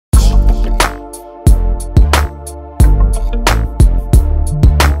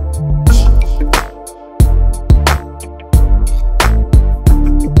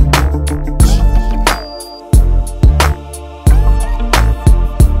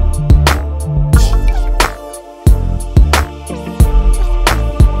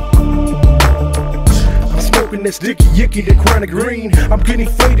that sticky yicky, the chronic green. I'm getting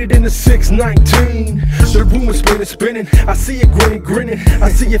faded in the 619. The room is spinning. I see it grinning. I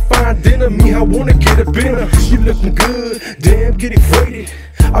see you fine dinner. Me, I wanna get a dinner. You looking good, damn, getting faded.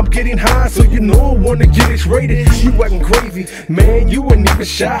 I'm getting high, so you know I wanna get it rated. You acting crazy, man, you ain't even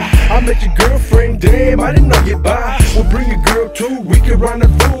shy. I met your girlfriend, damn, I didn't know you by. We'll bring your girl too, we can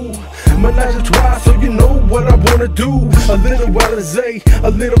rendezvous. Menage a trois, so you know what I wanna do. A little Alizé, a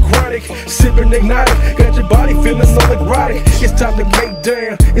little chronic, sipping exotic. Got your body feeling so erotic. It's time to lay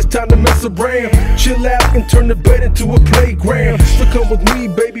down, it's time to mess around. Chill out and turn the bed into a playground. So come with me,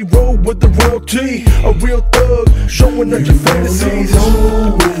 baby, roll with the royalty. A real thug, showing up your fantasies.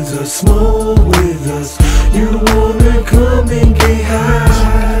 Roll with us, smoke with us. You wanna come and get high.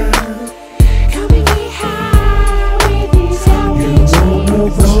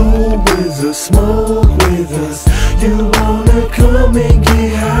 Roll with us, smoke with us. You wanna come and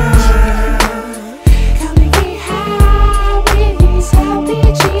get high. Come and get high with these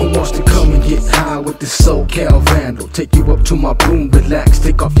LPGs. Who wants to come and get high with this SoCal vandal? Take you up to my room, relax,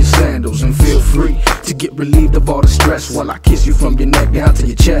 take off your sandals, and feel free to get relieved of all the stress while I kiss you from your neck down to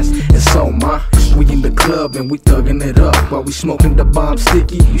your chest. And so, ma, we in the club and we thugging it up while we smoking the bomb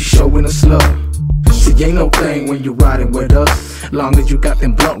sticky. You showing us love. See, ain't no thing when you riding with us. Long as you got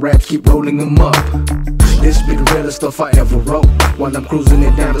them blunt wraps, keep rolling them up. This be the realest stuff I ever wrote while I'm cruising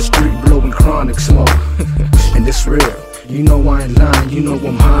it down the street, blowing chronic smoke. And it's real, you know I ain't lying, you know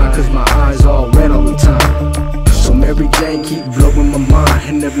I'm high, cause my eyes all red all the time. So Mary Jane keep blowing my mind,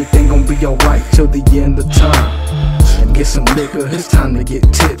 and everything gon' be alright till the end of time. And get some liquor, it's time to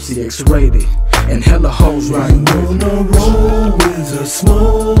get tipsy, X-rated, and hella hoes riding with me. Wanna roll with us,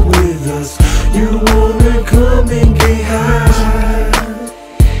 smoke with us. You wanna come and get high.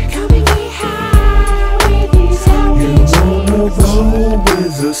 Come and get high with these LPGs. You wanna roll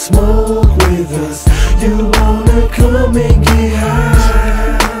with us, smoke with us. You wanna come and get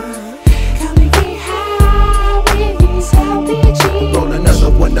high. Come and get high with these LPGs. Roll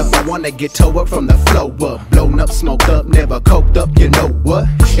another one up, I wanna get toe up from the flow up. Blown up, smoked up, never coked up, you know what?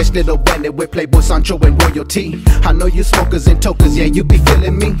 It's Little Bandit with Playboy Sancho and royalty. I know you smokers and tokers, yeah, you be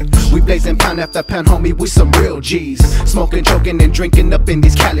feeling me. We blazing pound after pound, homie, we some real G's. Smoking, choking, and drinking up in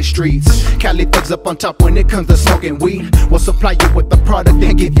these Cali streets. Cali thugs up on top when it comes to smoking weed. We'll supply you with the product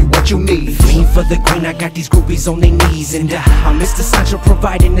and give you what you need. Green for the green, I got these groupies on their knees. And I'm Mr. Sancho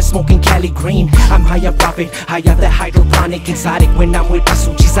providing the smoking Cali green. I'm higher profit, higher the hydroponic, exotic. When I'm with the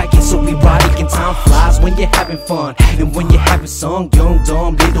Suchis, I get so erotic. And time flies when you're having fun. And when you're having some young,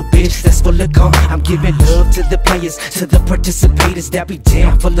 dumb, little bitch that's full of gum. I'm giving love to the players, to the participators that be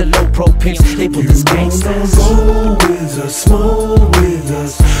down for the low pro pimps. They put this gangsters. Roll with us, smoke with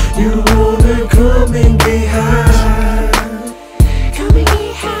us. You wanna come and get high. Come and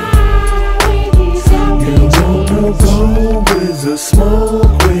get high with these You LPGs. wanna roll with us,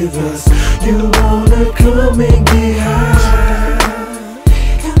 smoke with us. You wanna come and get high.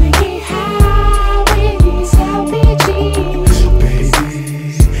 Come and get high with these LPGs.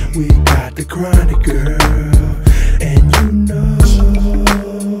 Baby, we got the chronic, girl, and you know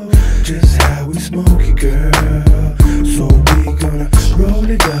just how we smoke it, girl. So we gonna roll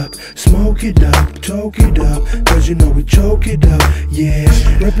it up, smoke it up, choke it up, cause you know we choke it up, yeah.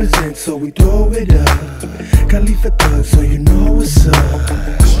 Represent, so we throw it up. Khalifa thug, so you know what's up.